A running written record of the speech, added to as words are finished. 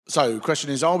So, question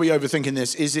is, are we overthinking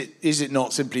this? Is it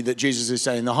not simply that Jesus is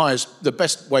saying the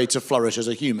best way to flourish as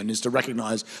a human is to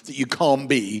recognize that you can't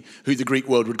be who the Greek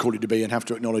world would call you to be and have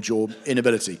to acknowledge your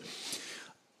inability?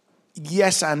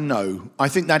 Yes and no. I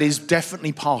think that is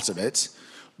definitely part of it,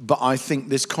 but I think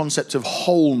this concept of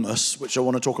wholeness, which I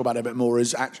want to talk about a bit more,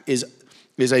 is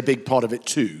a big part of it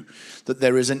too. That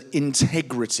there is an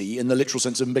integrity in the literal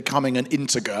sense of becoming an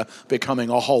integer, becoming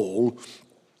a whole,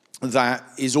 that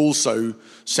is also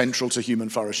central to human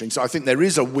flourishing. So I think there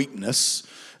is a weakness,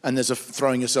 and there's a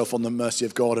throwing yourself on the mercy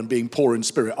of God and being poor in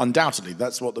spirit. Undoubtedly,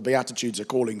 that's what the Beatitudes are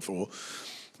calling for.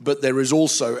 But there is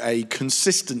also a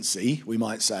consistency, we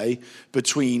might say,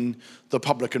 between the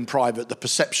public and private, the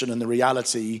perception and the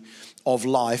reality of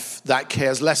life that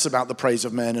cares less about the praise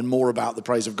of men and more about the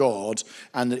praise of God,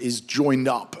 and that is joined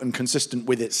up and consistent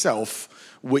with itself,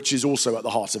 which is also at the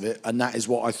heart of it. And that is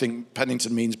what I think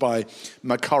Pennington means by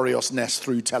makarios-ness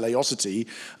through teleosity.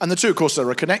 And the two, of course,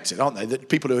 are connected, aren't they? That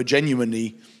people of genuine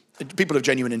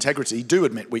integrity do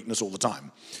admit weakness all the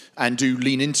time and do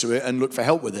lean into it and look for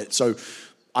help with it. So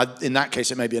in that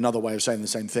case, it may be another way of saying the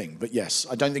same thing. But yes,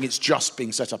 I don't think it's just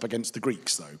being set up against the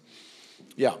Greeks, though.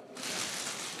 Yeah.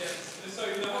 So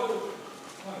the whole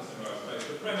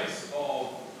the premise of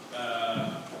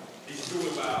it's all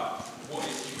about what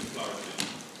is human flourishing.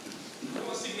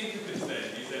 What significance then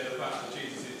is there the fact that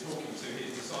Jesus is talking to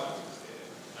his disciples here?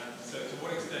 And so to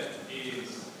what extent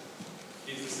is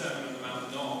the Sermon on the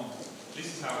Mount not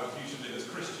this is how you should live as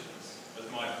Christians,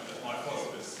 as my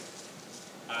followers,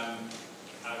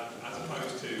 as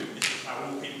opposed to this is how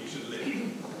all people should live?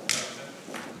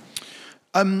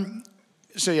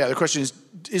 So yeah, the question is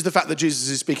the fact that Jesus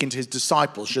is speaking to his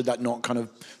disciples, should that not kind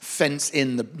of fence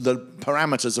in the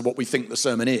parameters of what we think the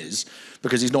sermon is?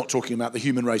 Because he's not talking about the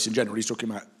human race in general, he's talking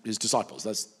about his disciples.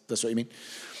 That's what you mean?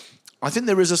 I think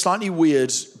there is a slightly weird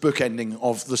bookending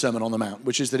of the Sermon on the Mount,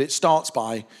 which is that it starts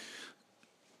by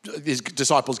his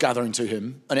disciples gathering to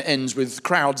him, and it ends with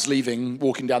crowds leaving,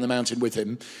 walking down the mountain with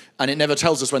him, and it never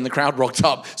tells us when the crowd rocked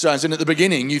up. So as in at the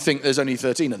beginning, you think there's only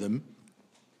 13 of them,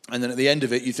 and then at the end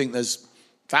of it, you think there's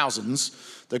thousands,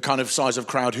 the kind of size of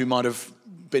crowd who might have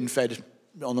been fed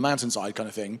on the mountainside kind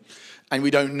of thing, and we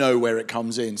don't know where it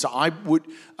comes in. So I would,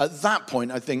 at that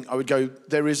point, I think I would go,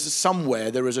 there is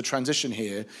a transition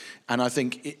here, and I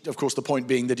think, of course, the point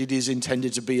being that it is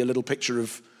intended to be a little picture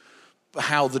of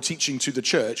how the teaching to the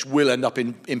church will end up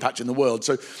impacting the world.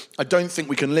 So I don't think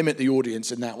we can limit the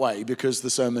audience in that way, because the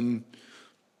sermon,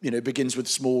 begins with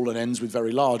small and ends with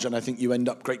very large, and I think you end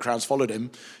up, great crowds followed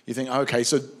him. You think, okay,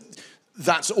 so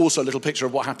that's also a little picture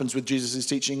of what happens with Jesus'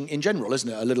 teaching in general, isn't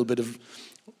it? A little bit of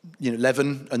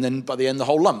leaven, and then by the end, the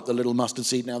whole lump, the little mustard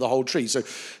seed, now the whole tree. So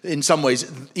in some ways,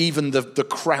 even the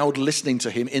crowd listening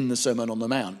to him in the Sermon on the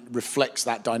Mount reflects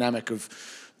that dynamic of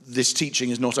this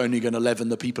teaching is not only going to leaven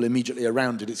the people immediately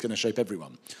around it, it's going to shape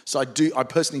everyone. So I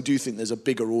personally do think there's a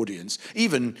bigger audience.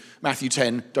 Even Matthew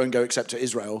 10, don't go except to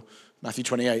Israel. Matthew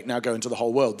 28, now go into the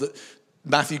whole world.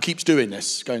 Matthew keeps doing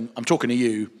this, going, I'm talking to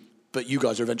you, but you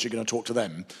guys are eventually going to talk to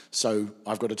them. So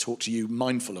I've got to talk to you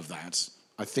mindful of that,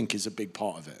 I think is a big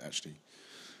part of it, actually.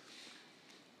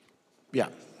 Yeah.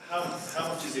 How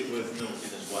much is it worth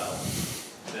noting as well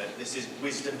that this is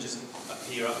wisdom doesn't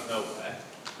appear out of nowhere?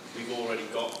 We've already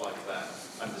got that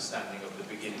understanding of the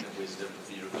beginning of wisdom,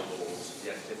 the fear of the Lord,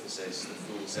 the antithesis, the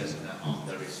fool says in their heart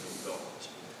there is no God.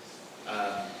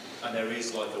 And there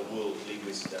is a worldly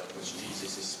wisdom which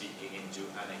Jesus is speaking into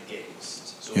and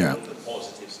against. So all of the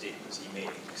positive statements he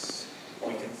makes,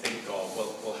 we can think of,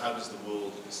 well, how does the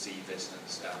world perceive this and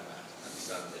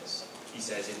understand this? He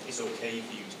says it's okay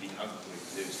for you to be hungry,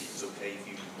 thirsty, it's okay for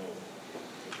you to mourn.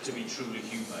 To be truly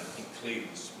human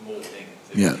includes mourning,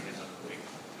 thirsty and hungry.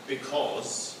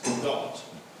 Because God,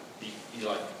 he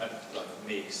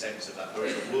makes sense of that,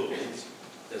 whereas the world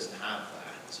doesn't have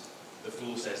that. The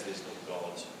fool says there's no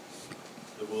God.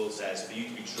 The world says for you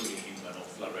to be truly human or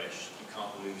flourish, you can't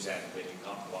lose anything, you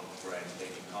can't want for anything,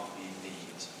 you can't be in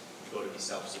need. You've got to be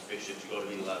self-sufficient, you've got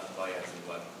to be loved by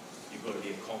everyone, you've got to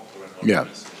be a conqueror and not a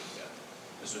peacemaker.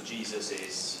 And so Jesus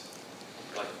is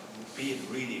being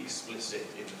really explicit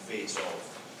in the face of,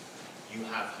 you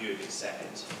have heard it said.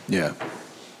 Yeah.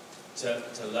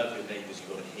 To love your neighbours, you've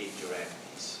got to hate your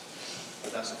enemies.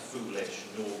 But that's a foolish,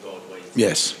 no God way.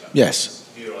 Yes.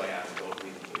 Here I am, God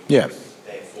with you. Yeah.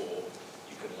 Therefore,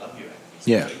 you can love your enemies.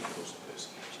 Yeah.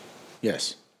 Persecution.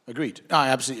 Yes. Agreed. I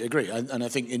absolutely agree. And I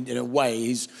think in a way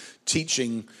he's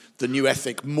teaching the new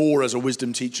ethic more as a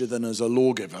wisdom teacher than as a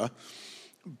lawgiver,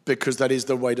 because that is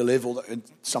the way to live.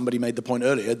 Somebody made the point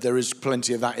earlier, there is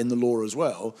plenty of that in the law as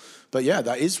well. But yeah,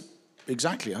 that is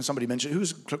exactly. And somebody mentioned, who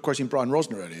was quoting Brian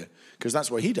Rosner earlier? Because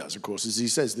that's what he does, of course, is he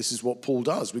says this is what Paul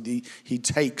does. He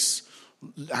takes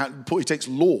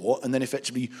law and then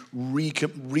effectively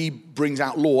brings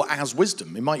out law as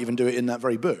wisdom. He might even do it in that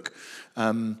very book.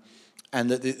 And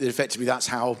that effectively that's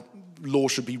how law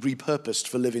should be repurposed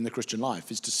for living the Christian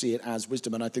life, is to see it as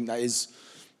wisdom. And I think that is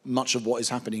much of what is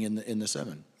happening in the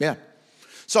sermon. Yeah.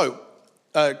 So,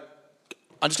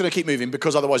 I'm just going to keep moving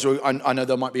because otherwise I know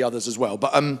there might be others as well.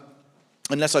 But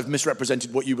unless I've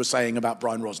misrepresented what you were saying about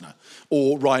Brian Rosner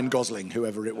or Ryan Gosling,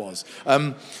 whoever it was.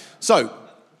 So,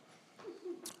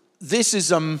 this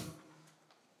is... oh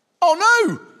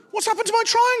no! What's happened to my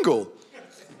triangle?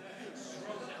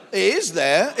 It is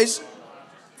there.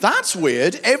 That's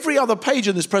weird. Every other page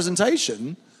in this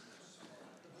presentation...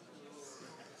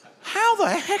 How the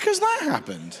heck has that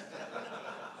happened?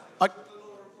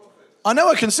 I know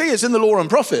I can see it's in the Law and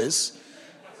Prophets,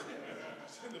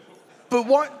 but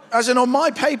what? As in on my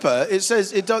paper, it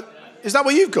says it does. Is that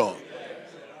what you've got?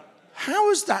 How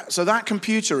is that? So that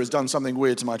computer has done something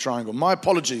weird to my triangle. My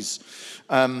apologies.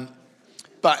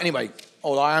 But anyway,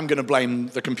 I am going to blame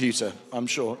the computer, I'm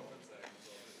sure.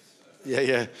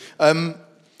 Yeah.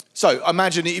 So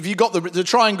imagine if you got the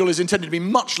triangle is intended to be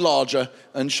much larger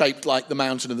and shaped like the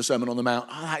mountain of the Sermon on the Mount.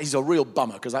 That is a real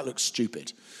bummer because that looks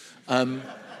stupid.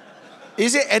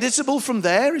 Is it editable from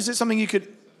there? Is it something you could...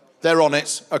 They're on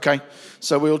it. Okay.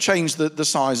 So we'll change the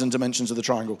size and dimensions of the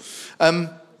triangle.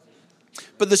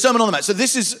 But the Sermon on the Mount. So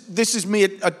this is me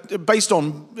based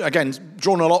on, again,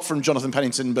 drawn a lot from Jonathan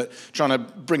Pennington, but trying to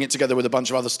bring it together with a bunch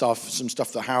of other stuff, some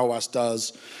stuff that Hauerwas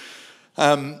does.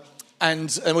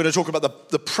 And we're going to talk about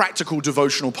the practical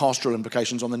devotional pastoral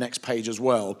implications on the next page as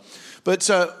well. But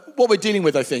what we're dealing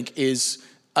with, I think, is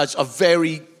a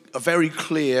very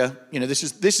clear,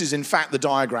 this is in fact the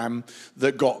diagram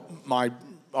that got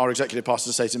our executive pastor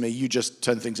to say to me, you just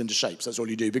turn things into shapes, that's all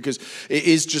you do, because it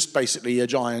is just basically a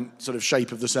giant sort of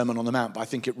shape of the Sermon on the Mount, but I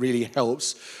think it really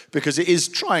helps because it is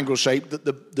triangle shaped, that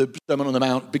the Sermon on the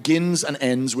Mount begins and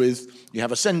ends with, you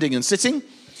have ascending and sitting,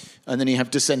 and then you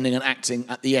have descending and acting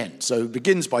at the end. So it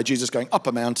begins by Jesus going up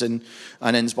a mountain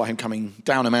and ends by him coming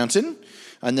down a mountain,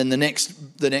 and then the next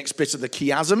bit of the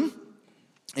chiasm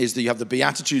is that you have the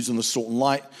Beatitudes and the salt and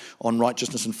light on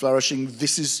righteousness and flourishing.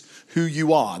 This is who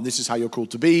you are, and this is how you're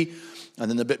called to be.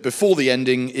 And then the bit before the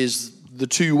ending is the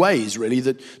two ways, really,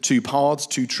 that two paths,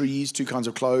 two trees, two kinds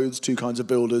of clothes, two kinds of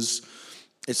builders.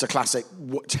 It's a classic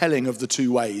telling of the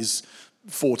two ways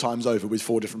 4 times over with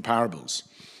 4 different parables.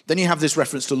 Then you have this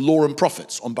reference to law and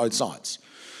prophets on both sides.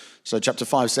 So chapter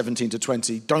 5, 17 to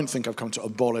 20, don't think I've come to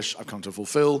abolish, I've come to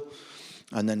fulfill.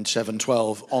 And then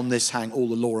 7:12, on this hang all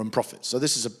the law and prophets. So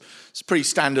this is a pretty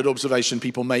standard observation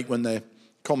people make when they're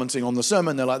commenting on the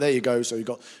sermon. They're like, there you go. So you've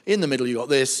got, in the middle, you've got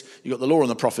this, you've got the law and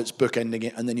the prophets bookending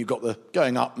it, and then you've got the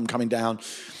going up and coming down.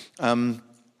 And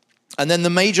then the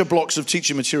major blocks of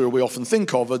teaching material we often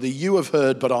think of are the you have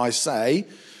heard, but I say,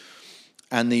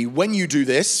 and the when you do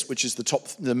this, which is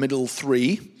the middle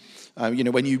 3.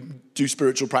 When you do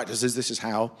spiritual practices, this is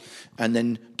how. And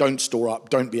then don't store up,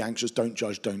 don't be anxious, don't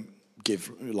judge, don't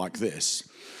give like this.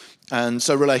 And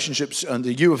so relationships, and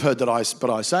you have heard that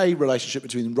but I say, relationship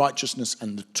between righteousness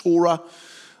and the Torah,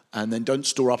 and then don't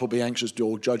store up or be anxious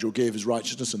or judge or give is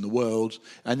righteousness and the world.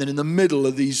 And then in the middle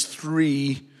of these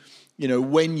 3,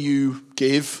 when you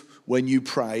give, when you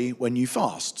pray, when you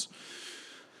fast.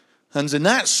 And in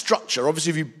that structure,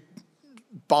 obviously if you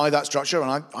buy that structure,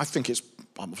 and I think it's,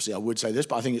 obviously I would say this,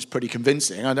 but I think it's pretty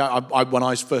convincing. And when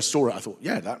I first saw it, I thought,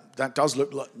 yeah, that does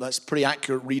look like, that's a pretty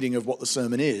accurate reading of what the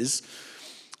sermon is.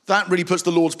 That really puts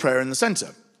the Lord's Prayer in the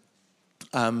centre.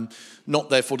 Not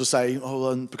therefore to say,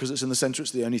 because it's in the centre,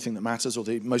 it's the only thing that matters or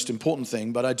the most important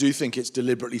thing, but I do think it's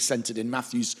deliberately centred in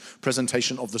Matthew's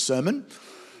presentation of the sermon.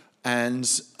 And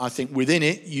I think within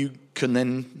it, you can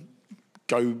then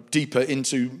go deeper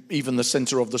into even the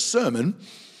centre of the sermon,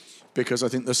 because I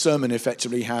think the sermon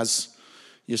effectively has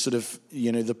your sort of,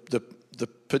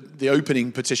 the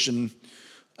opening petition,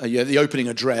 the opening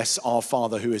address, Our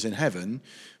Father who is in heaven,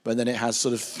 but then it has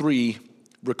sort of 3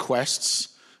 requests,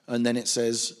 and then it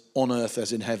says, on earth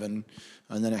as in heaven,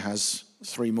 and then it has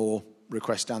 3 more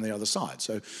requests down the other side.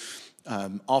 So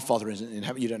Our Father is in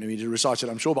heaven, you don't need to recite it,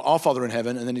 I'm sure, but Our Father in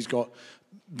heaven, and then he's got,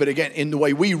 but again, in the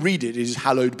way we read it, is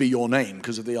hallowed be your name,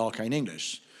 because of the arcane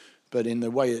English. But in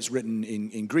the way it's written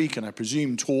in Greek, and I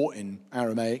presume taught in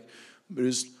Aramaic, it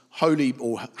is holy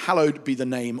or hallowed be the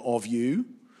name of you.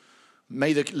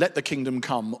 Let the kingdom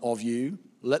come of you.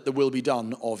 Let the will be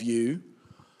done of you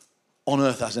on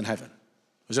earth as in heaven.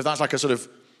 As if that's like a sort of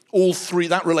all 3,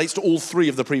 that relates to all 3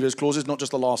 of the previous clauses, not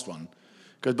just the last one.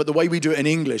 But the way we do it in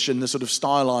English, in the sort of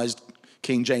stylized,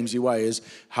 King Jamesy way is,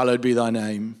 hallowed be thy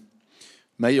name,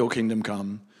 may your kingdom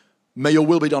come, may your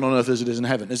will be done on earth as it is in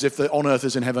heaven, as if the on earth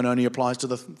as in heaven only applies to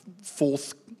the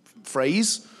fourth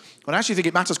phrase. But I actually think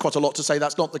it matters quite a lot to say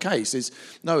that's not the case. It's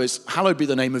hallowed be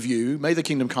the name of you, may the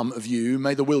kingdom come of you,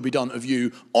 may the will be done of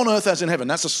you, on earth as in heaven.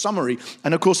 That's a summary.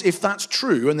 And of course, if that's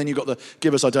true, and then you've got the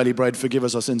give us our daily bread, forgive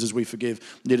us our sins as we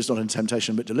forgive, lead us not into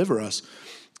temptation, but deliver us.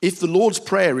 If the Lord's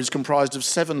Prayer is comprised of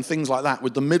 7 things like that,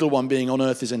 with the middle one being on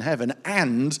earth is in heaven,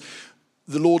 and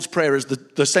the Lord's Prayer is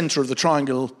the center of the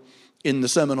triangle in the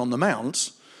Sermon on the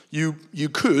Mount, you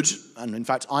could, and in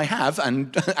fact I have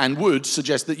and would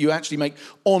suggest that you actually make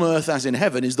on earth as in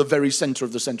heaven is the very center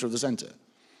of the center of the center.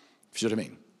 If you see what I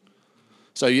mean.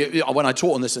 So when I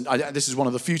taught on this, and this is one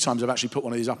of the few times I've actually put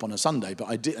one of these up on a Sunday, but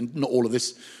I did, and not all of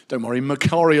this, don't worry,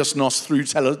 Makarios nos through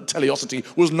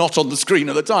teleosity was not on the screen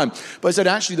at the time. But I said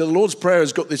actually the Lord's Prayer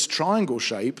has got this triangle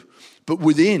shape, but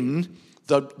within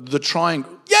the triangle,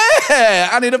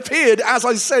 and it appeared, as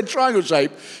I said, triangle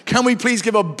shape. Can we please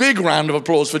give a big round of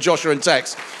applause for Joshua and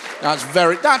Tex?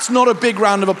 That's not a big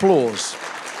round of applause.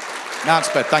 That's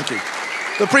better, thank you.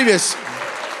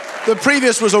 The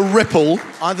previous was a ripple.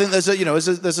 I think there's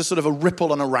a sort of a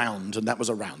ripple and a round, and that was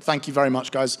a round. Thank you very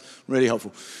much, guys. Really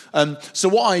helpful. So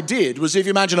what I did was, if you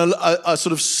imagine a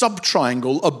sort of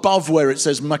sub-triangle above where it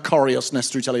says Makarios nes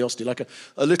through teleosti, like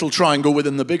a little triangle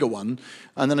within the bigger one,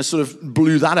 and then I sort of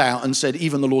blew that out and said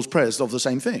even the Lord's Prayer is of the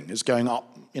same thing. It's going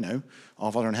up,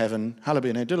 our Father in heaven, hallowed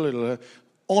be thy name,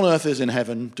 on earth is in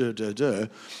heaven,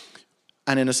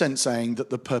 and in a sense saying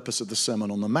that the purpose of the Sermon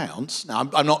on the Mount, now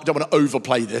don't want to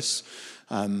overplay this,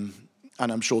 and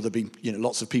I'm sure there'll be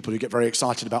lots of people who get very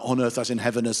excited about on earth as in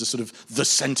heaven as the sort of the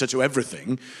center to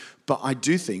everything, but I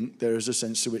do think there is a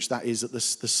sense to which that is at the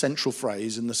central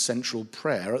phrase and the central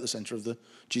prayer at the center of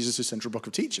Jesus' central block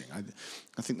of teaching.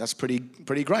 I think that's pretty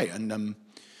great, and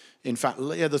in fact,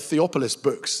 the Theopolis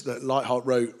books that Lightheart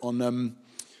wrote on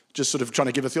just sort of trying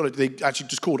to give a theology, they actually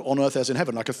just called on earth as in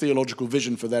heaven, like a theological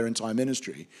vision for their entire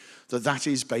ministry, that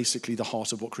is basically the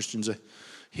heart of what Christians are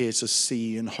here to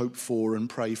see and hope for and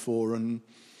pray for and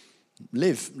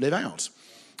live out.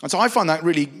 And so I find that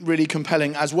really, really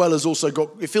compelling, as well as also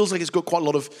it feels like it's got quite a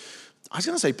lot of, I was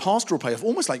going to say pastoral payoff,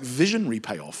 almost like visionary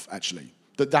payoff, actually.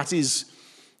 That is,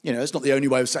 it's not the only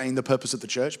way of saying the purpose of the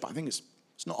church, but I think it's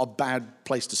not a bad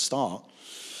place to start.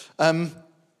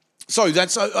 So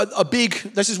that's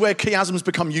this is where chiasms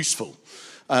become useful,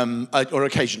 or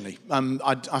occasionally.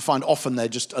 I find often they're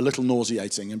just a little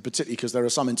nauseating, and particularly because there are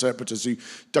some interpreters who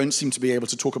don't seem to be able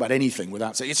to talk about anything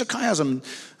without saying, it's a chiasm,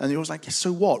 and you're always like,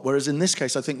 so what? Whereas in this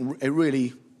case, I think it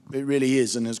really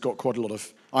is, and has got quite a lot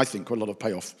of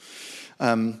payoff.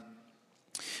 And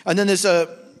then there's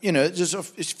just a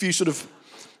few sort of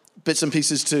bits and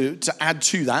pieces to add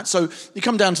to that. So you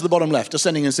come down to the bottom left,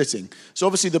 ascending and sitting. So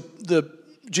obviously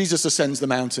Jesus ascends the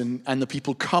mountain and the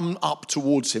people come up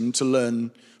towards him to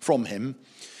learn from him.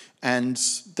 And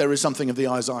there is something of the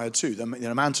Isaiah too. The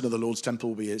mountain of the Lord's temple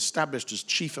will be established as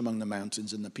chief among the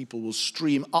mountains, and the people will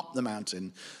stream up the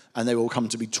mountain and they will come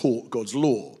to be taught God's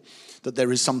law. That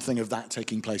there is something of that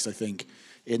taking place, I think,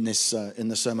 in the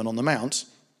Sermon on the Mount.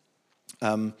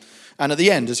 And at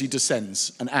the end, as he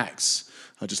descends and acts,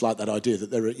 I just like that idea that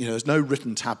there's no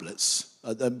written tablets.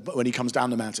 When he comes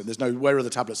down the mountain, where are the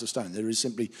tablets of stone? There is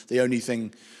simply the only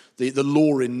thing, the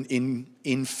law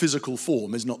in physical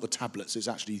form is not the tablets, it's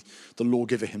actually the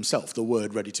lawgiver himself, the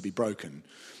word ready to be broken.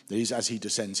 As he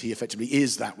descends, he effectively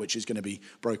is that which is going to be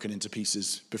broken into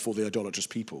pieces before the idolatrous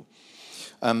people.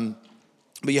 But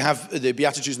you have the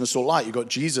Beatitudes and the Salt Light. You've got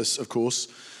Jesus, of course,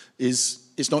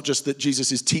 it's not just that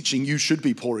Jesus is teaching you should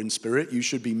be poor in spirit, you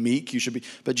should be meek,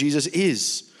 but Jesus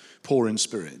is poor in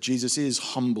spirit. Jesus is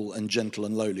humble and gentle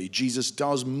and lowly. Jesus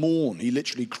does mourn. He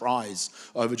literally cries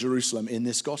over Jerusalem in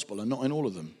this gospel and not in all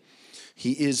of them.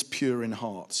 He is pure in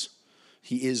heart.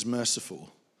 He is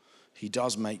merciful. He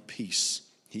does make peace.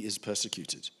 He is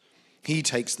persecuted. He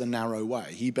takes the narrow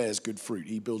way. He bears good fruit.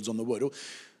 He builds on the word.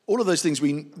 All of those things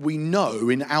we know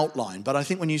in outline, but I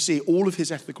think when you see all of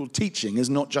his ethical teaching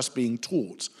is not just being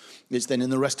taught, it's then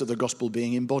in the rest of the gospel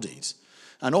being embodied.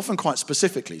 And often quite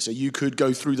specifically. So you could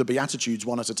go through the Beatitudes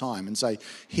one at a time and say,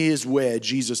 here's where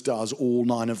Jesus does all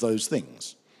 9 of those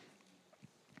things.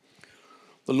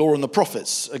 The law and the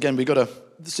prophets. Again, we've got to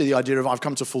see the idea of I've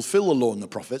come to fulfill the law and the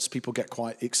prophets. People get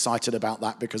quite excited about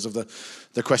that because of the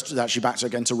question, actually back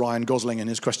again to Ryan Gosling and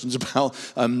his questions about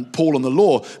Paul and the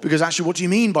law. Because actually, what do you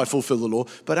mean by fulfill the law?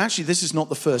 But actually, this is not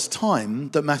the first time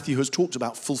that Matthew has talked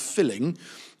about fulfilling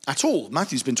at all.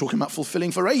 Matthew's been talking about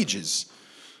fulfilling for ages.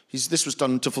 This was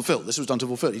done to fulfill. This was done to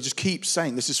fulfill. He just keeps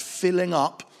saying this is filling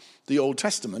up the Old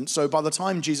Testament. So by the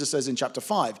time Jesus says in chapter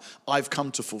 5, I've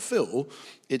come to fulfill,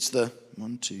 it's the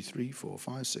 1, 2, 3, 4,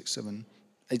 5, 6, 7.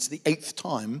 It's the 8th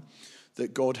time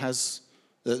that God has,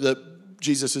 that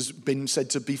Jesus has been said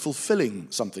to be fulfilling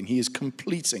something. He is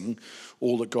completing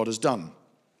all that God has done.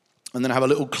 And then I have a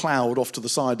little cloud off to the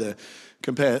side there.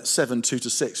 Compare 7, 2 to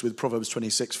 6 with Proverbs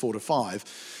 26, 4 to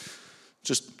 5.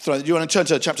 Do you want to turn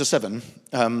to chapter 7?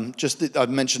 I've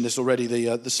mentioned this already,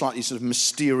 the slightly sort of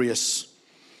mysterious,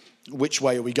 which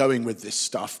way are we going with this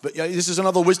stuff? But this is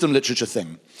another wisdom literature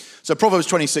thing. So Proverbs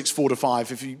 26, 4 to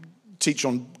 5, if you teach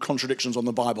on contradictions on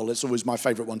the Bible, it's always my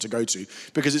favorite one to go to,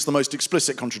 because it's the most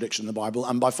explicit contradiction in the Bible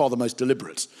and by far the most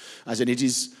deliberate, as in it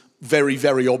is very,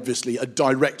 very obviously a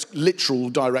literal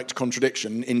direct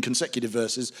contradiction in consecutive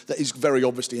verses that is very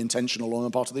obviously intentional on the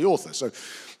part of the author. So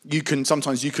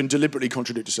sometimes you can deliberately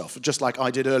contradict yourself, just like I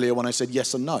did earlier when I said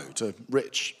yes and no to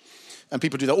Rich. And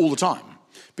people do that all the time.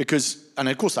 And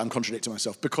of course I'm contradicting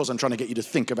myself because I'm trying to get you to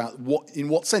think about in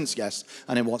what sense yes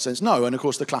and in what sense no. And of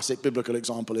course the classic biblical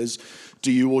example is,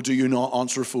 do you or do you not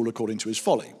answer a fool according to his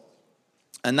folly?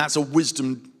 And that's a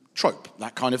wisdom trope,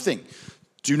 that kind of thing.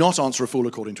 Do not answer a fool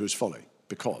according to his folly,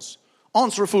 because.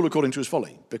 Answer a fool according to his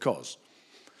folly, because.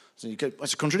 So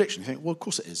it's a contradiction. You think, well, of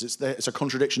course it is. It's a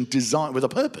contradiction designed with a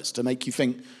purpose to make you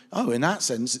think, oh, in that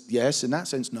sense, yes, in that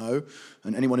sense, no.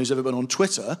 And anyone who's ever been on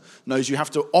Twitter knows you have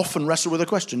to often wrestle with a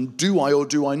question, do I or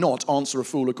do I not answer a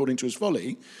fool according to his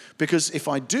folly? Because if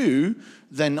I do,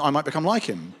 then I might become like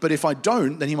him. But if I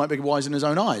don't, then he might be wise in his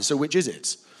own eyes. So which is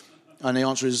it? And the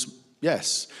answer is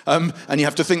yes. And you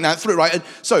have to think that through, right? And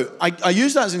so I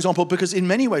use that as an example because in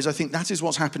many ways I think that is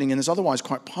what's happening in this otherwise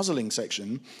quite puzzling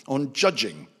section on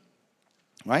judging,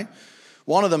 right?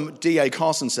 One of them, D.A.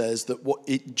 Carson, says that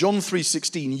John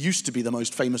 3:16 used to be the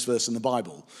most famous verse in the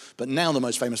Bible, but now the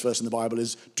most famous verse in the Bible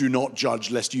is, do not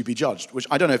judge lest you be judged, which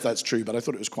I don't know if that's true, but I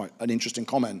thought it was quite an interesting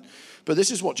comment. But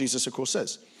this is what Jesus, of course,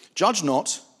 says. Judge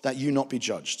not, that you not be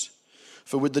judged.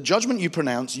 For with the judgment you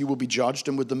pronounce, you will be judged,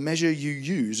 and with the measure you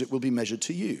use, it will be measured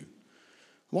to you.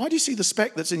 Why do you see the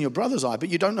speck that's in your brother's eye, but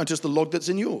you don't notice the log that's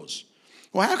in yours?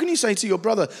 Well, how can you say to your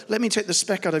brother, let me take the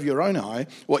speck out of your own eye,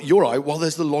 your eye, while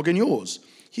there's the log in yours?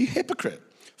 You hypocrite.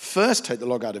 First take the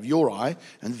log out of your eye,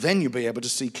 and then you'll be able to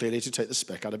see clearly to take the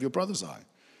speck out of your brother's eye.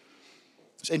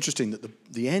 It's interesting that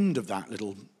the end of that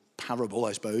little parable,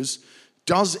 I suppose,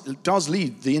 does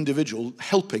lead the individual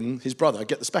helping his brother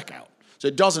get the speck out. So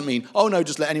it doesn't mean, oh no,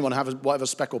 just let anyone have whatever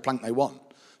speck or plank they want.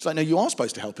 It's like, no, you are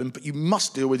supposed to help him, but you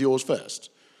must deal with yours first.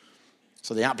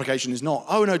 So the application is not,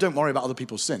 oh no, don't worry about other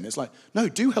people's sin. It's like, no,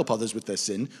 do help others with their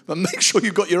sin, but make sure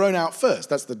you've got your own out first.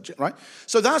 That's right?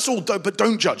 So that's all, but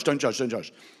don't judge.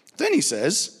 Then he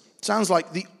says, sounds like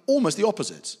almost the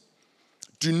opposite.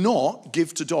 Do not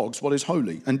give to dogs what is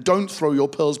holy, and don't throw your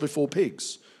pearls before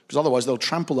pigs, because otherwise they'll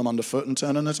trample them underfoot and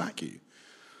turn and attack you.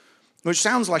 Which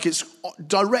sounds like it's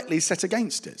directly set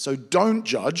against it. So don't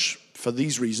judge for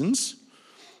these reasons,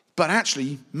 but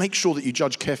actually make sure that you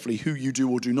judge carefully who you do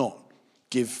or do not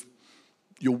give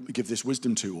this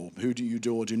wisdom to, or who do you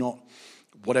do or do not,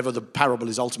 whatever the parable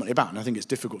is ultimately about. And I think it's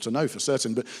difficult to know for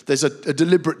certain, but there's a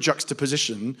deliberate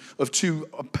juxtaposition of two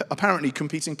apparently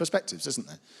competing perspectives, isn't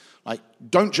there? Like,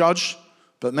 don't judge,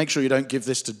 but make sure you don't give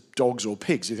this to dogs or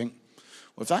pigs. You think,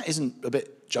 well, if that isn't a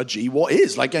bit judgy, what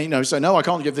is? Like, so no, I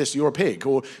can't give this, you're a pig.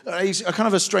 Or he's a kind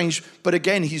of a strange, but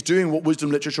again, he's doing what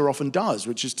wisdom literature often does,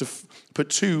 which is to put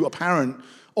two apparent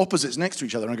opposites next to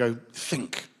each other and go,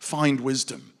 think, find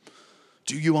wisdom.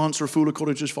 Do you answer a fool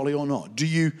according to his folly or not?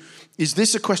 Is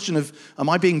this a question of, am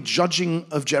I being judging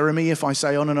of Jeremy if I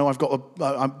say, oh no,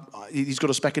 he's got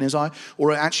a speck in his eye?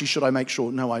 Or actually should I make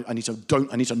sure, no, I need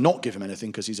to not give him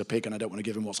anything because he's a pig and I don't want to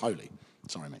give him what's holy.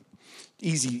 Sorry, mate.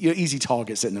 Easy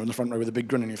target sitting there in the front row with a big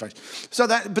grin on your face.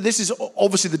 But this is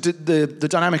obviously the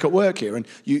dynamic at work here. And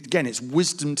again, it's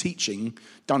wisdom teaching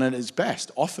done at its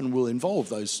best. Often will involve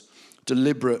those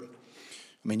deliberate,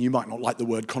 you might not like the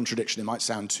word contradiction. It might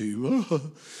sound too,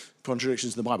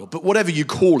 contradictions in the Bible. But whatever you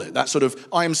call it, that sort of,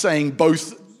 I am saying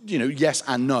both, yes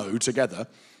and no together.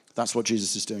 That's what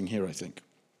Jesus is doing here, I think.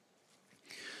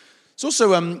 It's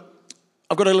also,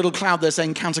 I've got a little cloud there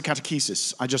saying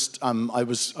counter-catechesis. I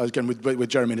was going with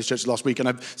Jeremy in his church last week, and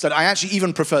I've said I actually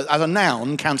even prefer, as a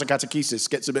noun, counter-catechesis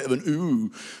gets a bit of an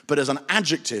ooh, but as an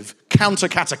adjective,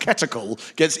 counter-catechetical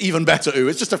gets even better ooh.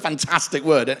 It's just a fantastic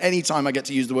word, and any time I get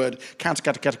to use the word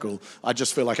counter-catechetical, I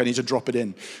just feel like I need to drop it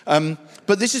in.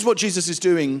 But this is what Jesus is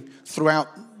doing throughout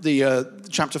the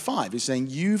chapter 5. He's saying,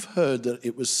 you've heard that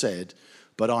it was said,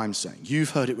 but I'm saying.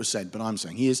 You've heard it was said, but I'm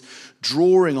saying. He is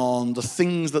drawing on the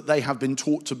things that they have been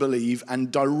taught to believe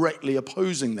and directly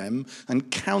opposing them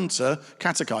and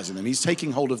counter-catechizing them. He's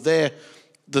taking hold of their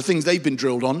the things they've been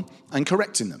drilled on and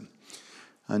correcting them.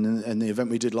 And in the event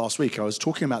we did last week, I was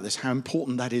talking about this, how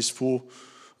important that is for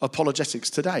apologetics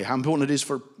today, how important it is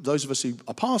for those of us who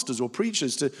are pastors or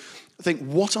preachers to think,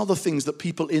 what are the things that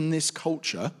people in this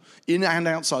culture, in and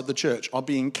outside the church, are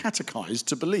being catechized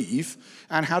to believe,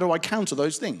 and how do I counter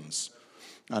those things?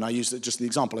 And I used just the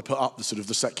example, I put up the sort of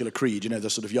the secular creed, the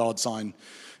sort of yard sign,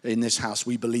 in this house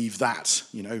we believe that,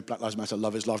 Black Lives Matter,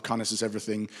 love is love, kindness is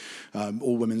everything,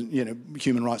 all women,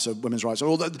 human rights are women's rights,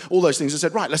 all those things. I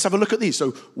said, right, let's have a look at these.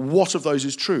 So what of those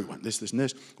is true? This, and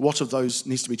this. What of those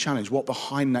needs to be challenged? What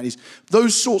behind that is?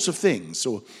 Those sorts of things.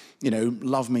 Or,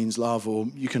 love means love, or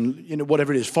you can,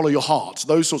 whatever it is, follow your heart,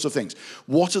 those sorts of things.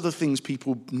 What are the things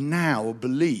people now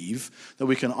believe that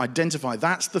we can identify?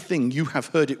 That's the thing, you have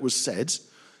heard it was said,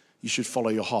 you should follow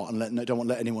your heart and don't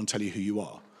let anyone tell you who you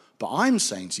are. But I'm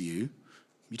saying to you,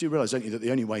 you do realize, don't you, that the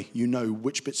only way you know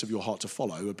which bits of your heart to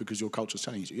follow are because your culture's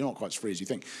telling you to. You're not quite as free as you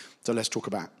think. So let's talk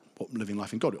about what living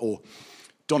life in God. Or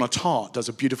Donna Tartt does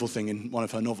a beautiful thing in one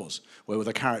of her novels where with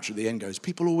a character at the end goes,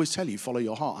 people always tell you, follow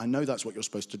your heart. I know that's what you're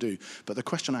supposed to do. But the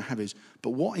question I have is,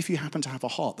 but what if you happen to have a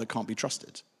heart that can't be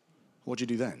trusted? What do you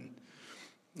do then?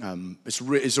 It's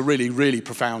a really, really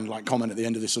profound comment at the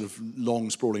end of this sort of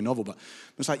long, sprawling novel. But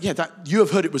it's that you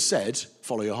have heard it was said,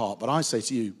 follow your heart. But I say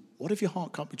to you, what if your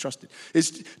heart can't be trusted?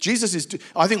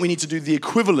 I think we need to do the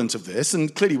equivalent of this,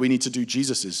 and clearly we need to do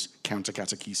Jesus'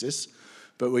 counter-catechesis,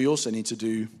 but we also need to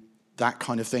do that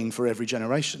kind of thing for every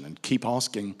generation and keep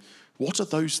asking, what are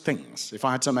those things? If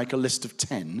I had to make a list of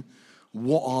 10,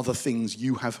 what are the things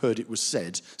you have heard it was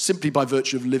said, simply by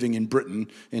virtue of living in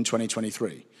Britain in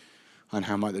 2023? And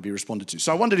how might they be responded to?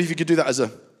 So I wondered if you could do that as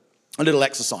a little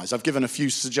exercise. I've given a few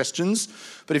suggestions,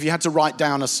 but if you had to write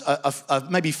down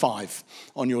maybe 5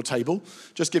 on your table,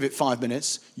 just give it 5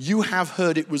 minutes. You have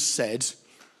heard it was said, ...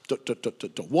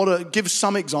 Give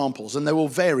some examples, and they will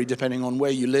vary depending on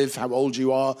where you live, how old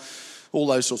you are, all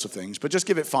those sorts of things. But just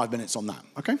give it 5 minutes on that,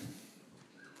 okay?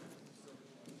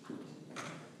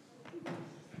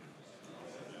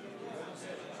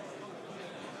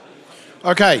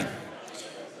 Okay.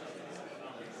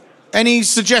 Any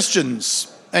suggestions?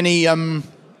 Any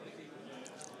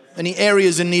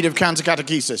areas in need of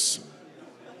counter-catechesis?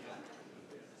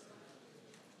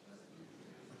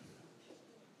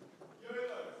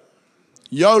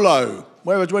 YOLO.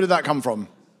 Where did that come from?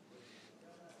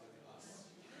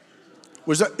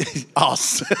 Was that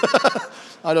us?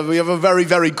 I know we have a very,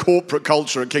 very corporate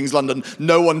culture at King's London.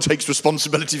 No one takes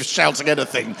responsibility for shouting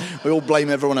anything. We all blame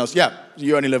everyone else. Yeah,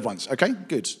 you only live once. Okay,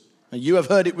 good. You have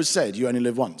heard it was said, you only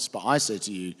live once. But I say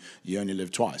to you, you only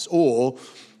live twice. Or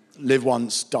live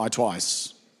once, die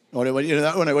twice. Or,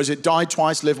 was it die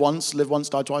twice, live once,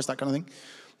 die twice, that kind of thing?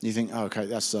 You think, oh, okay,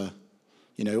 that's, or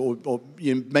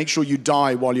you make sure you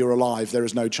die while you're alive. There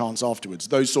is no chance afterwards.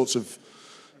 Those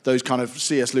kind of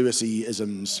C.S. Lewis-y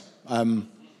isms.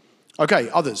 Okay,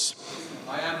 others.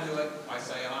 I am who I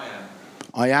say I am.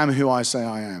 I am who I say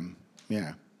I am.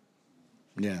 Yeah.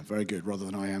 Yeah, very good. Rather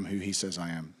than I am who he says I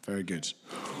am. Very good.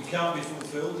 You can't be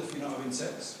fulfilled if you're not having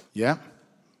sex. Yeah.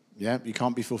 Yeah, you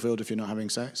can't be fulfilled if you're not having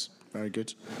sex. Very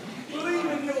good. Believe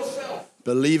in yourself.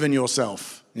 Believe in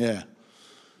yourself. Yeah.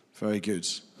 Very good.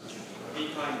 Be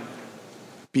kind.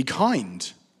 Be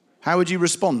kind. How would you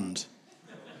respond?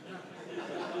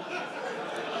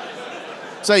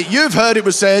 Say, you've heard it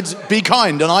was said, be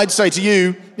kind. And I'd say to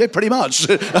you, yeah, pretty much.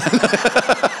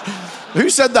 Who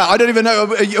said that? I don't even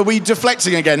know. Are we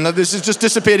deflecting again? This has just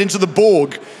disappeared into the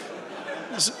Borg.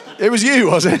 It was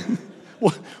you, was it?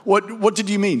 What did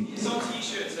you mean? It's on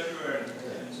t-shirts everywhere.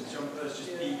 It's jumpers,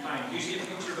 just be kind. Usually a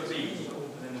picture of a bee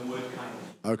and then the word kind.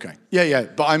 Okay. Yeah.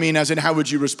 But I mean, as in, how would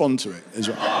you respond to it? As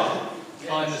well?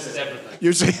 Kindness is everything.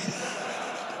 You see?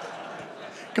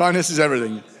 Kindness is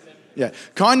everything. Yeah.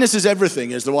 Kindness is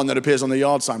everything is the one that appears on the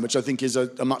yard sign, which I think is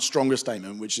a much stronger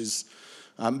statement, which is...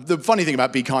 the funny thing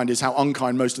about be kind is how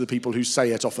unkind most of the people who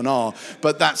say it often are.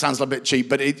 But that sounds a bit cheap,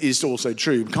 but it is also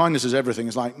true. Kindness is everything.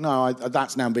 It's like, no,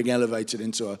 that's now being elevated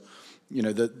into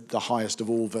the highest of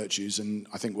all virtues. And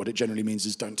I think what it generally means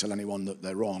is don't tell anyone that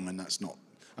they're wrong, and that's not.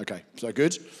 Okay, so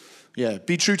good? Yeah,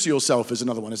 be true to yourself is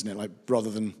another one, isn't it? Like, rather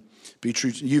than be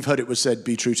true to, you've heard it was said,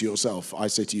 be true to yourself. I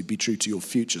say to you, be true to your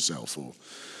future self, or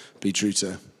be true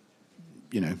to...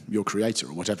 your creator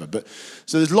or whatever. But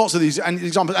so there's lots of these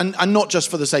examples, and not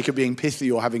just for the sake of being pithy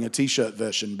or having a t-shirt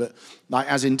version, but like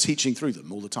as in teaching through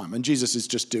them all the time. And Jesus is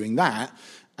just doing that,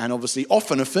 and obviously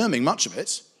often affirming much of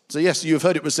it. So yes, you have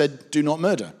heard it was said, do not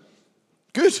murder.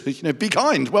 Good, be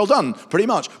kind, well done, pretty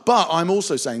much. But I'm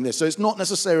also saying this, so it's not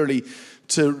necessarily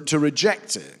to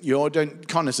reject it.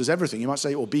 Kindness is everything. You might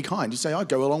say, or be kind. You say, I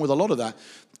go along with a lot of that.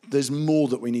 there's more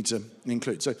that we need to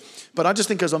include. So, but I just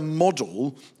think as a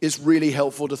model, it's really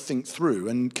helpful to think through.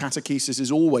 And catechesis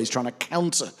is always trying to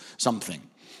counter something.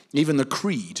 Even the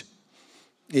creed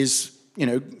is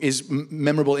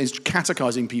memorable, is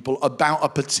catechizing people about a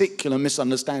particular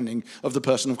misunderstanding of the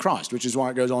person of Christ, which is why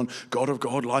it goes on, God of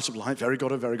God, light of light, very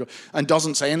God of very God, and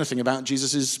doesn't say anything about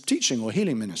Jesus' teaching or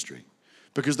healing ministry,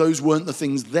 because those weren't the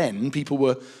things then people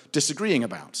were disagreeing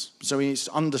about. So it's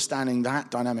understanding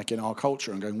that dynamic in our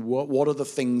culture and going, what are the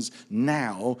things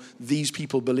now these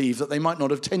people believe that they might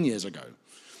not have 10 years ago?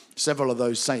 Several of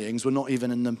those sayings were not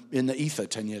even in the ether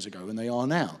 10 years ago, and they are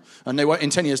now. And they won't, in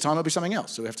 10 years' time, it'll be something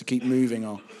else. So we have to keep moving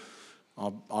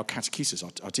our catechesis,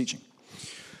 our teaching.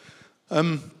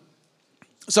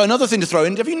 So another thing to throw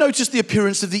in, have you noticed the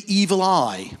appearance of the evil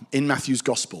eye in Matthew's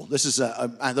gospel? This is,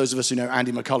 those of us who know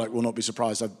Andy McCulloch will not be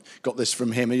surprised. I've got this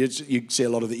from him. You see a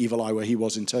lot of the evil eye where he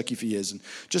was in Turkey for years, and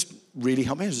just really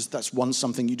helped me. That's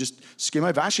something you just skim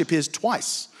over. It actually appears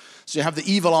twice. So you have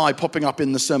the evil eye popping up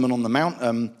in the Sermon on the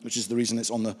Mount, which is the reason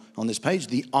it's on this page.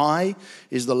 The eye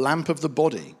is the lamp of the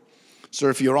body. So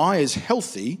if your eye is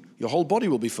healthy, your whole body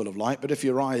will be full of light. But if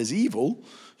your eye is evil,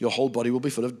 your whole body will be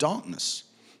full of darkness.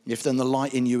 If then the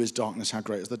light in you is darkness, how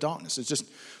great is the darkness? It's just,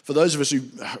 for those of us who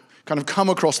kind of come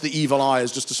across the evil eye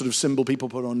as just a sort of symbol people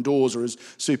put on doors or as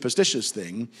superstitious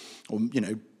thing, or,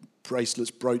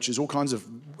 bracelets, brooches, all kinds of,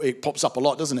 it pops up a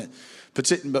lot, doesn't it?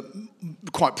 But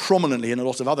quite prominently in a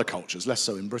lot of other cultures, less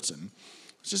so in Britain.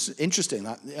 It's just interesting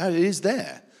that it is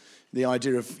there. The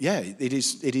idea of, it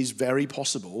is very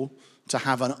possible to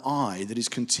have an eye that is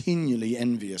continually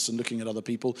envious and looking at other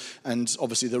people. And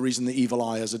obviously the reason the evil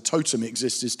eye as a totem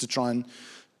exists is to try and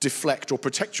deflect or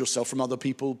protect yourself from other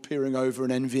people peering over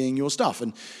and envying your stuff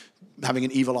and having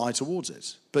an evil eye towards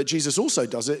it. But Jesus also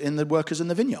does it in the workers in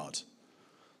the vineyard.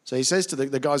 So he says to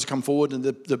the guys who come forward, and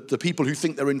the people who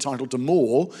think they're entitled to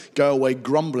more go away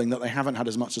grumbling that they haven't had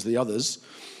as much as the others.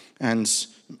 And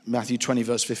Matthew 20,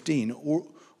 verse 15,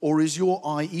 or is your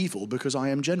eye evil because I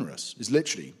am generous? Is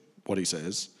literally what he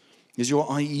says. Is your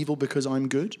eye evil because I'm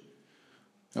good?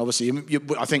 Obviously,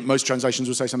 I think most translations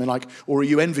will say something like, or are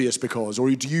you envious because,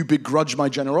 or do you begrudge my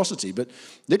generosity? But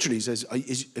literally he says,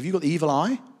 have you got the evil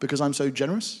eye because I'm so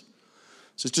generous?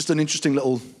 So it's just an interesting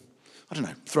little, I don't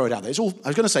know, throw it out there. I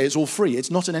was going to say it's all free.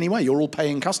 It's not in any way. You're all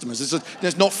paying customers.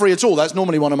 It's not free at all. That's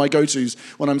normally one of my go-tos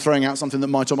when I'm throwing out something that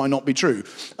might or might not be true.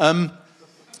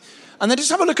 And then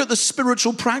just have a look at the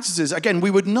spiritual practices. Again,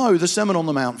 we would know the Sermon on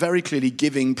the Mount, very clearly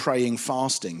giving, praying,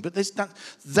 fasting. But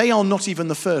they are not even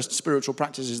the first spiritual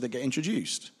practices that get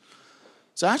introduced.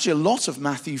 So actually a lot of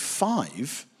Matthew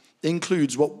 5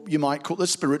 includes what you might call the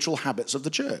spiritual habits of the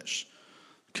church.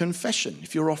 Confession.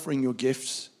 If you're offering your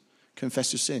gifts,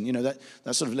 confess your sin.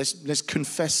 That sort of, let's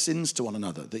confess sins to one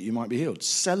another that you might be healed.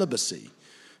 Celibacy.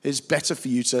 It's better for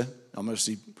you to,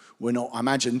 obviously, we're not, I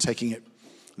imagine, taking it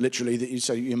literally,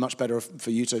 that you're much better for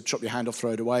you to chop your hand off,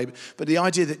 throw it away. But the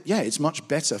idea that, it's much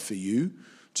better for you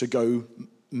to go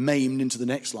maimed into the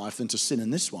next life than to sin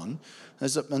in this one.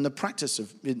 And the practice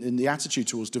of, in the attitude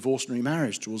towards divorce and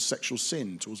remarriage, towards sexual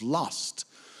sin, towards lust,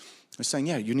 is saying,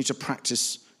 you need to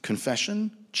practice confession,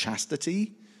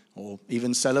 chastity, or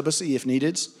even celibacy if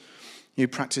needed. You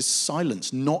practice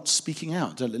silence, not speaking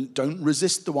out. Don't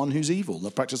resist the one who's evil. The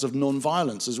practice of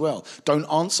non-violence as well. Don't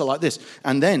answer like this.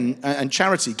 And then, and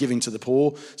charity, giving to the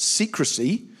poor.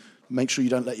 Secrecy, make sure you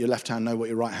don't let your left hand know what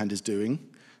your right hand is doing.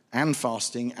 And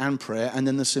fasting and prayer. And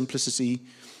then the simplicity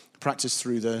practice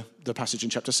through the passage in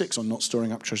chapter 6 on not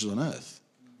storing up treasures on earth.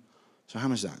 So how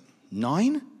much is that?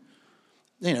 9?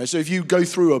 So if you go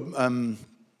through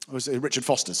Richard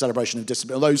Foster's Celebration of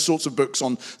Discipline, those sorts of books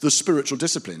on the spiritual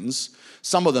disciplines,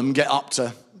 some of them get up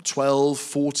to 12,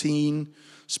 14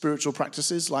 spiritual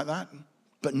practices like that,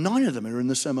 but 9 of them are in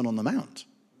the Sermon on the Mount.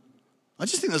 I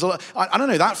just think there's a lot. I don't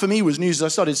know, that for me was news as I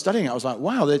started studying it. I was like,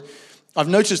 wow, I've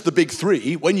noticed the big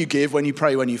 3, when you give, when you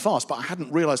pray, when you fast, but I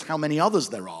hadn't realized how many others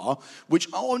there are, which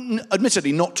are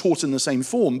admittedly not taught in the same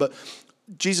form, but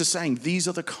Jesus saying these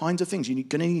are the kinds of things. You're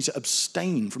going to need to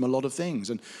abstain from a lot of things.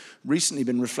 And recently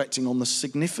been reflecting on the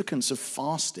significance of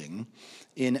fasting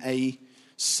in a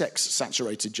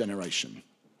sex-saturated generation.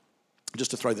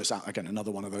 Just to throw this out, again, another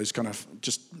one of those kind of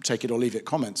just take it or leave it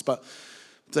comments. But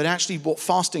that actually what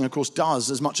fasting, of course,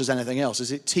 does as much as anything else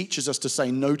is it teaches us to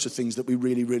say no to things that we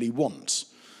really, really want.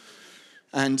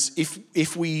 And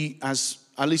if we, as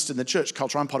at least in the church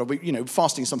culture I'm part of,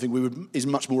 fasting is something is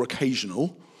much more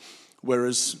occasional.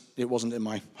 Whereas it wasn't in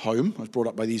my home. I was brought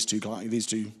up by these two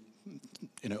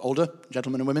older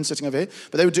gentlemen and women sitting over here.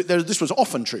 But they would this was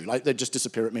often true. Like, they'd just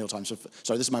disappear at mealtime. So,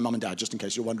 sorry, this is my mum and dad, just in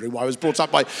case you're wondering why I was brought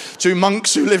up by two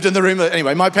monks who lived in the room.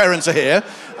 Anyway, my parents are here.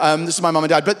 This is my mum and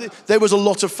dad. But there was a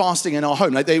lot of fasting in our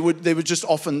home. Like, they would just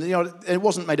often, it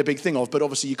wasn't made a big thing of, but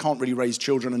obviously you can't really raise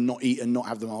children and not eat and not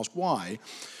have them ask why.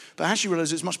 But I actually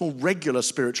realised it's a much more regular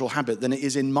spiritual habit than it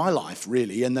is in my life,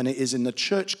 really, and than it is in the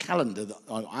church calendar,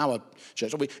 our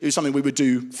church. It was something we would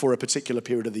do for a particular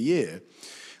period of the year.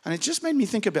 And it just made me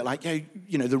think a bit like,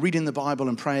 the reading the Bible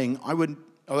and praying. I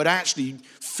would actually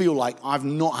feel like I've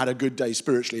not had a good day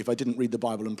spiritually if I didn't read the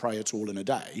Bible and pray at all in a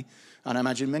day. And I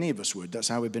imagine many of us would. That's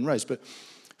how we've been raised. But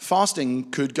fasting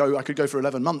I could go for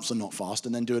 11 months and not fast,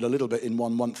 and then do it a little bit in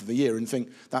 1 month of the year and think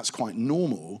that's quite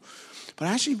normal. But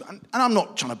actually, and I'm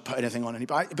not trying to put anything on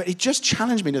anybody, but it just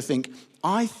challenged me to think,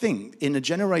 I think in a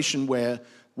generation where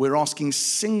we're asking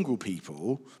single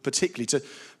people, particularly, to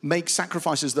make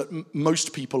sacrifices that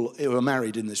most people who are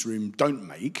married in this room don't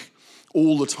make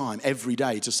all the time, every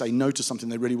day, to say no to something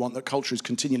they really want, that culture is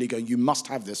continually going, you must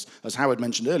have this, as Howard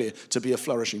mentioned earlier, to be a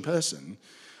flourishing person.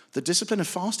 The discipline of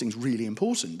fasting is really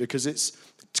important because it's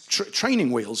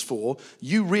training wheels for,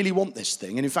 you really want this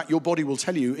thing. And in fact, your body will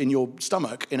tell you in your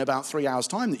stomach in about 3 hours'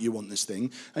 time that you want this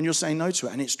thing, and you're saying no to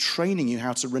it. And it's training you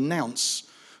how to renounce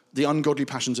the ungodly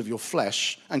passions of your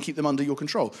flesh and keep them under your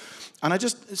control. And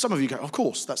some of you go, of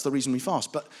course, that's the reason we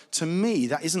fast. But to me,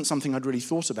 that isn't something I'd really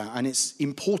thought about. And its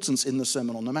importance in the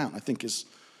Sermon on the Mount, I think,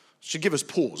 should give us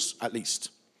pause, at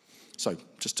least. So,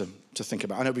 just to think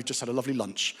about. I know we've just had a lovely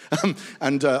lunch.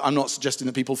 and I'm not suggesting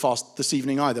that people fast this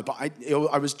evening either. But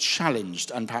I was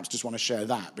challenged, and perhaps just want to share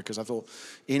that, because I thought,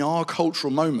 in our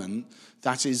cultural moment,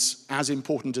 that is as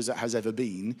important as it has ever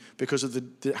been, because of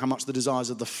how much the desires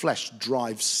of the flesh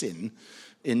drive sin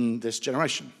in this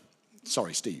generation.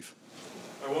 Sorry, Steve.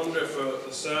 I wonder if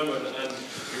the sermon and,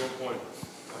 to your point,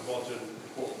 a modern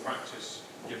important practice,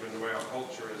 given the way our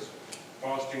culture is,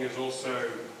 fasting is also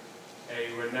a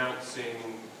renouncing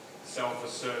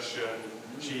self-assertion,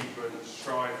 achievement,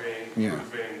 striving,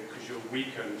 proving, because you're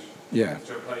weakened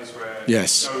to a place where you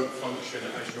don't function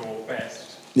as your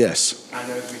best. Yes.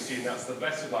 And as we've seen, that's the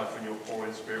blessed life when you're poor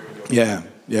in spirit. When you're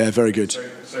yeah, very good.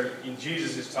 So in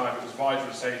Jesus' time, it was vital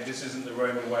to say, this isn't the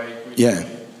Roman way.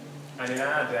 And in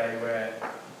our day, where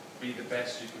be the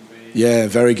best you can be. Yeah,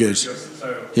 very good.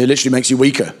 It literally makes you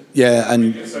weaker. Yeah,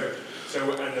 and and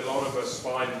a lot of us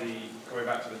find coming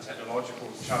back to the technological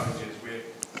challenges, we're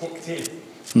hooked in,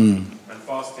 and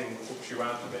fasting hooks you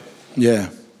out of it. Yeah,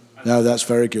 no, that's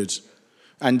very good.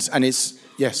 And it's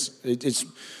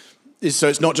so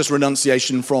it's not just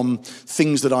renunciation from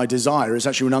things that I desire, it's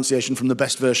actually renunciation from the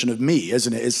best version of me,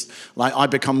 isn't it? It's like I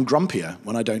become grumpier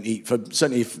when I don't eat.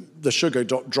 Certainly if the sugar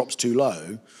drops too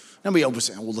low, and we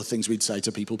obviously all the things we'd say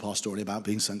to people pastorally about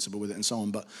being sensible with it and so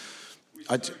on, but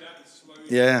we don't slow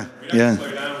down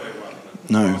very well.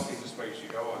 No. Fasting just makes you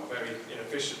go on very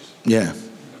inefficient. Yeah.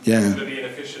 Really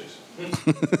inefficient.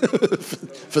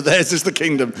 For theirs is the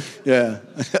kingdom. Yeah.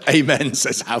 Amen,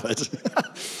 says Howard.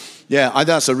 Yeah,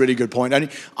 that's a really good point. And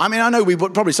I mean, I know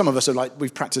probably some of us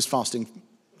we've practiced fasting,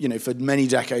 for many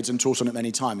decades and taught on it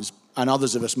many times. And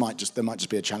others of us there might just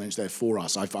be a challenge there for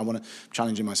us. I want to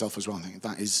challenge myself as well. I think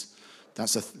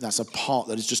that's a part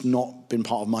that has just not been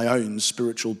part of my own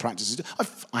spiritual practices.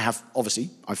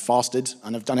 I've fasted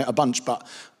and I've done it a bunch, but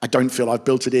I don't feel I've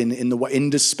built it in the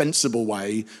indispensable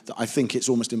way that I think it's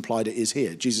almost implied it is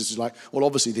here. Jesus is like, well,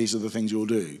 obviously these are the things you'll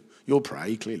do. You'll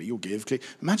pray, clearly, you'll give.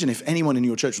 Imagine if anyone in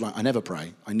your church was like, I never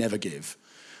pray, I never give.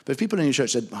 But if people in your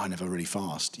church said, I never really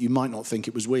fast, you might not think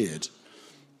it was weird.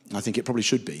 I think it probably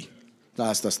should be.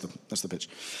 That's the pitch.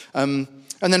 And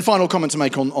then final comment to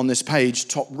make on this page,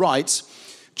 top right,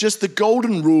 just the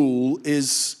golden rule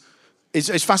is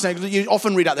fascinating. You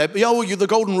often read out there, the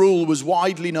golden rule was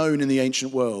widely known in the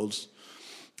ancient world,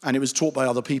 and it was taught by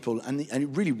other people, and it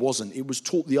really wasn't. It was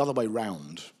taught the other way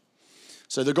round.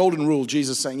 So the golden rule,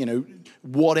 Jesus saying,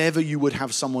 whatever you would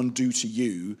have someone do to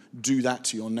you, do that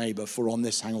to your neighbor, for on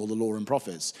this hang all the law and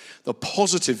prophets. The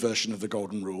positive version of the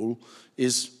golden rule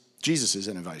is Jesus'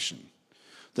 innovation.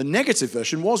 The negative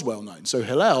version was well known. So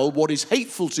Hillel, what is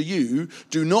hateful to you,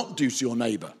 do not do to your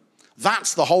neighbor.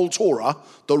 That's the whole Torah.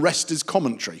 The rest is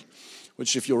commentary,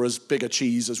 which if you're as big a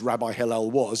cheese as Rabbi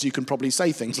Hillel was, you can probably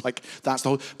say things like that's the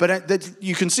whole. But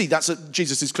you can see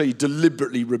Jesus is clearly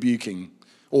deliberately rebuking,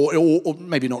 or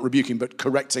maybe not rebuking, but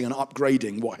correcting and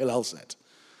upgrading what Hillel said.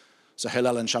 So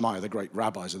Hillel and Shammai, the great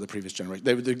rabbis of the previous generation,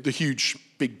 they were the huge,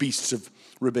 big beasts of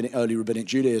early rabbinic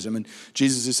Judaism. And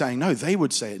Jesus is saying, no, they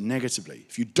would say it negatively.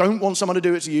 If you don't want someone to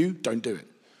do it to you, don't do it.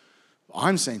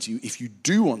 I'm saying to you, if you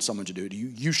do want someone to do it to you,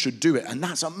 you should do it. And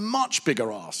that's a much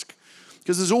bigger ask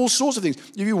Because there's all sorts of things.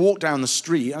 If you walk down the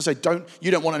street, I say,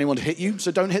 you don't want anyone to hit you,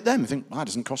 so don't hit them. You think, well, that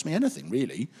doesn't cost me anything,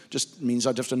 really. Just means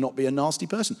I'd have to not be a nasty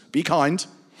person. Be kind.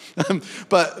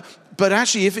 But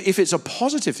actually, if it's a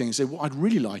positive thing, say, what I'd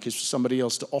really like is for somebody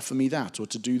else to offer me that, or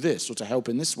to do this, or to help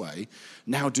in this way,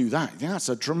 now do that. Yeah, that's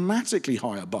a dramatically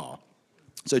higher bar.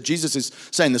 So Jesus is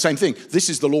saying the same thing. This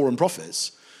is the law and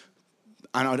prophets.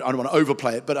 And I don't want to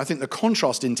overplay it, but I think the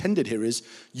contrast intended here is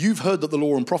you've heard that the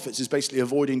law and prophets is basically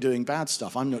avoiding doing bad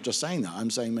stuff. I'm not just saying that. I'm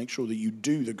saying make sure that you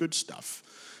do the good stuff.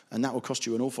 And that will cost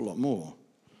you an awful lot more.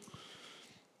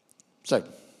 So,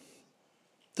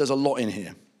 there's a lot in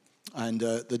here. And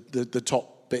the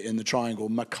top bit in the triangle,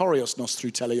 makarios nos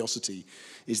through teleosity,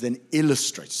 is then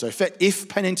illustrated. So if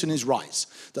Pennington is right,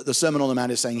 that the Sermon on the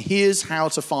Mount is saying, here's how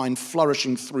to find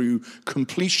flourishing through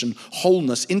completion,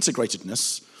 wholeness,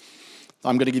 integratedness,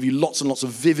 I'm going to give you lots and lots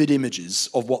of vivid images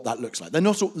of what that looks like. They're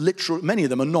not all literal, many of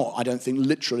them are not, I don't think,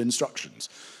 literal instructions.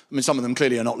 I mean, some of them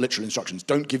clearly are not literal instructions.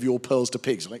 Don't give your pearls to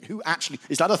pigs. Like, who actually,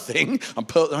 is that a thing?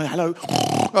 Hello?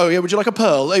 Oh, yeah, would you like a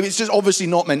pearl? It's just obviously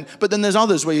not meant. But then there's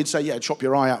others where you'd say, yeah, chop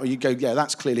your eye out. Or you go, yeah,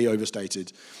 that's clearly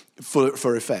overstated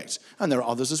for effect. And there are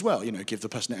others as well. Give the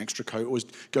person an extra coat, always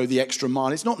go the extra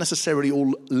mile. It's not necessarily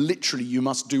all literally you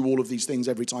must do all of these things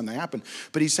every time they happen.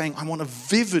 But he's saying, I want to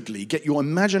vividly get your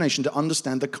imagination to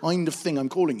understand the kind of thing I'm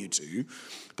calling you to.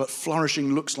 But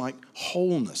flourishing looks like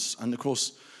wholeness. And of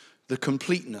course, the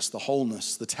completeness, the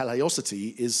wholeness, the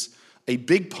teleosity is a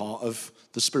big part of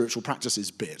the spiritual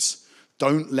practices bit.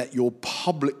 Don't let your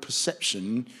public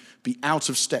perception be out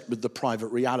of step with the private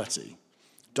reality.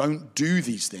 Don't do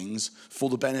these things for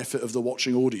the benefit of the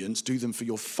watching audience. Do them for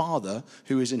your Father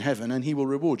who is in heaven, and he will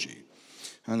reward you.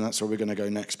 And that's where we're going to go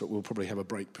next, but we'll probably have a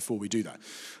break before we do that.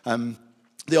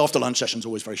 The after-lunch session's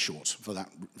always very short for that,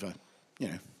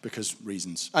 because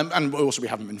reasons. And also we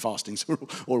haven't been fasting, so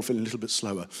we're all feeling a little bit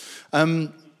slower.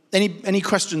 Any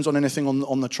questions on anything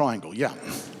on the triangle? Yeah.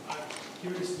 I'm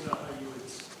curious to know how you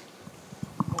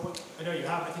would... I know you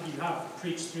have, I think you have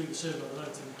preached through the Sermon on the Mount.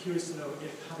 I'm curious to know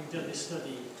if, having done this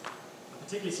study,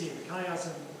 particularly seeing the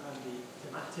chiasm and the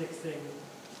thematic thing,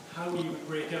 how you would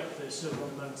break up the Sermon on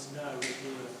the Mount now if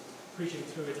you were preaching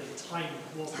through it at a time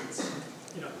wasn't...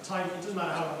 time, it doesn't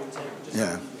matter how long it would take. But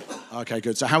just Okay,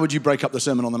 good. So how would you break up the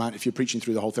Sermon on the Mount if you're preaching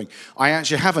through the whole thing? I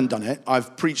actually haven't done it.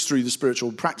 I've preached through the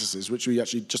spiritual practices, which we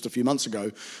actually just a few months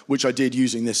ago, which I did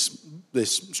using this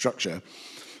structure.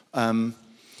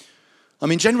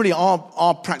 Generally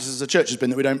our practice as a church has been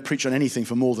that we don't preach on anything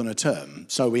for more than a term.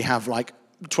 So we have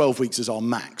 12 weeks as our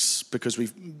max, but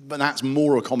that's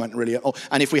more a comment really.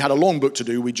 And if we had a long book to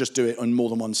do, we'd just do it on more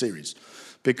than one series,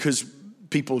 because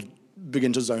people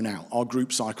begin to zone out. Our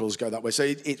group cycles go that way, so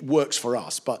it works for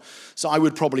us. But so I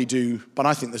would probably do. But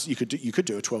I think you could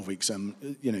do a 12-week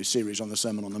series on the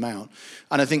Sermon on the Mount,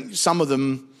 and I think some of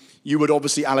them you would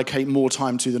obviously allocate more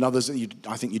time to than others.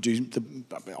 I think you do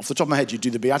off the top of my head, you do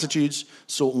the Beatitudes,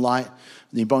 salt and light.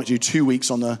 And you might do 2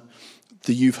 weeks on the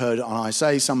You've Heard and I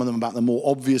Say. Some of them about the more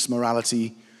obvious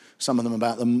morality. Some of them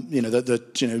about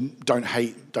the don't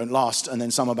hate, don't lust, and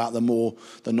then some about the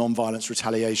non-violence,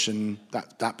 retaliation,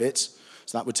 that bit.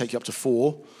 So that would take you up to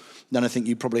 4. Then I think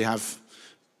you probably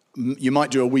you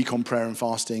might do a week on prayer and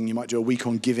fasting. You might do a week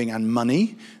on giving and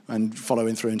money, and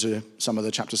following through into some of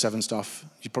the chapter 7 stuff.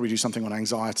 You'd probably do something on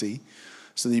anxiety.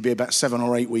 So then you'd be about 7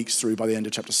 or 8 weeks through by the end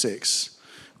of chapter 6.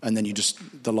 And then you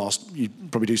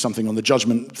probably do something on the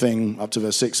judgment thing up to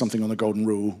verse 6, something on the golden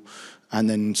rule, and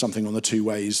then something on the 2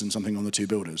 ways and something on the 2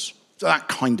 builders. So that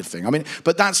kind of thing.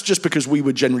 But that's just because we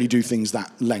would generally do things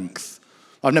that length.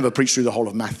 I've never preached through the whole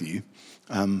of Matthew.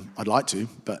 I'd like to,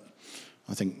 but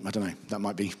I don't know, that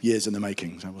might be years in the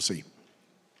making, so we'll see.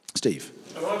 Steve?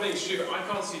 And one thing, Stuart, I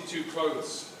can't see 2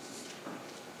 clothes.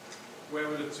 Where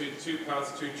were the 2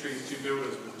 paths, 2 trees, 2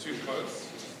 builders with 2 clothes?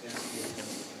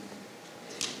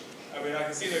 I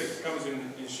can see that it comes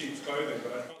in sheep's clothing,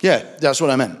 but I can't... Yeah, that's what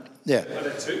I meant. Yeah. Are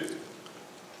there 2?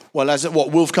 Well, as it,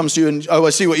 what, wolf comes to you and... Oh, I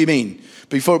see what you mean.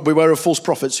 Beware of false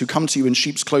prophets who come to you in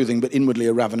sheep's clothing, but inwardly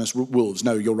are ravenous wolves.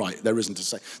 No, you're right. There isn't a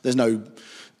say. There's no...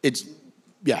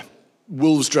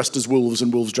 Wolves dressed as wolves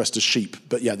and wolves dressed as sheep.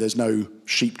 But yeah, there's no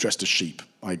sheep dressed as sheep.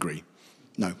 I agree.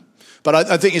 No. But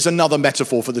I think it's another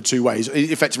metaphor for the 2 ways.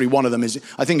 Effectively, one of them is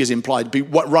implied.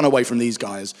 Run away from these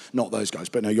guys, not those guys.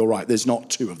 But no, you're right. There's not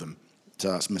 2 of them.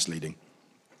 So that's misleading.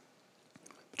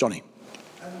 Johnny?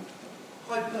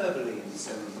 Hyperbole in the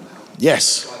Sermon on the Mount.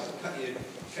 Yes.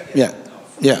 Cut your hand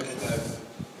off. Yeah.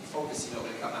 Obviously not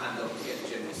going to cut my hand off to get the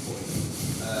general point.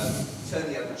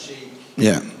 Turn the other cheek.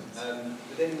 Yeah.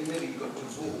 But then in the middle you've got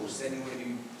divorce. Anyone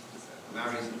who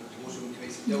marries a divorced woman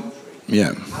commits adultery.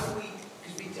 Yeah. How do we...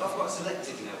 Because I'm quite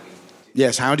selective in how we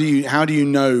Yes, how do you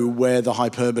know where the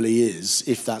hyperbole is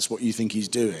if that's what you think he's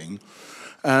doing?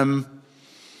 I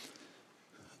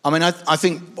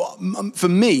think, for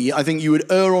me, I think you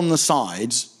would err on the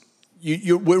side.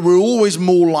 We're always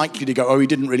more likely to go, oh, he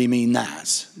didn't really mean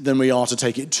that, than we are to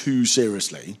take it too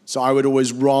seriously. So I would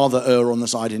always rather err on the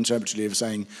side interpretatively of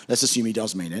saying, let's assume he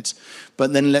does mean it,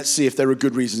 but then let's see if there are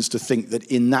good reasons to think that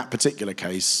in that particular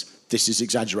case, this is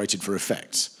exaggerated for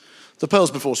effect. The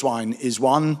pearls before swine is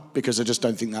one, because I just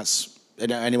don't think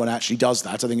anyone actually does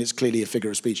that. I think it's clearly a figure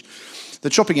of speech. The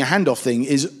chopping your hand off thing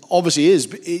is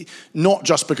not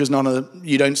just because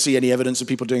you don't see any evidence of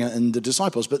people doing it in the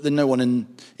disciples, but then no one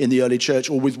in the early church,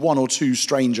 or with one or two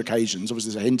strange occasions.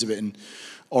 Obviously, there's a hint of it in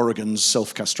Oregon's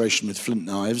self-castration with flint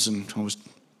knives, and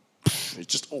it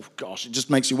just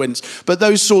makes you wince. But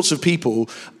those sorts of people,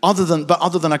 other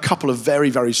than a couple of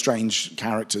very, very strange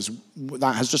characters,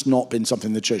 that has just not been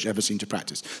something the church ever seemed to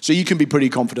practice. So you can be pretty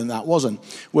confident that wasn't.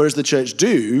 Whereas the church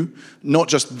do, not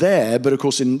just there, but of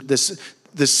course there's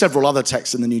several other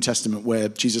texts in the New Testament where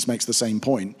Jesus makes the same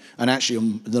point. And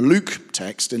actually the Luke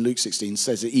text in Luke 16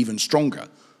 says it even stronger.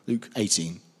 Luke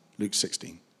 18, Luke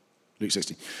 16. Luke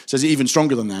 16 says it even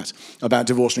stronger than that about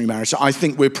divorce and remarriage. So I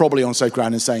think we're probably on safe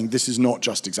ground in saying this is not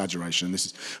just exaggeration.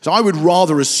 So I would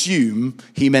rather assume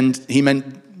he meant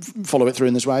follow it through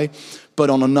in this way, but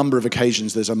on a number of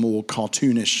occasions there's a more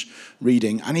cartoonish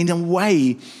reading. And in a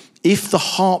way, if the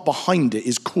heart behind it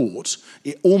is caught,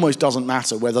 it almost doesn't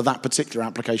matter whether that particular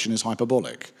application is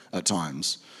hyperbolic at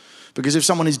times. Because if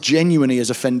someone is genuinely as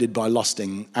offended by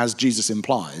lusting as Jesus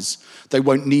implies, they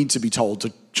won't need to be told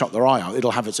to chuck their eye out.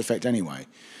 It'll have its effect anyway.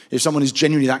 If someone is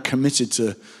genuinely that committed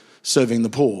to serving the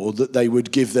poor that they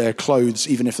would give their clothes,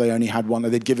 even if they only had one, or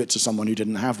they'd give it to someone who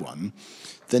didn't have one,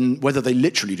 then whether they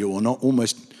literally do or not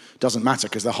almost doesn't matter,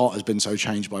 because their heart has been so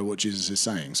changed by what Jesus is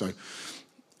saying. So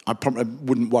I probably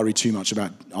wouldn't worry too much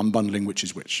about unbundling which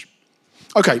is which.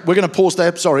 Okay, we're going to pause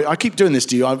there. Sorry, I keep doing this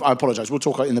to you. I apologise. We'll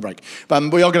talk in the break.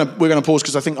 But we're going to pause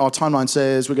because I think our timeline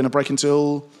says we're going to break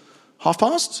until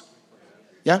past.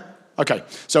 Yeah? Okay,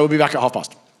 so we'll be back at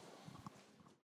past.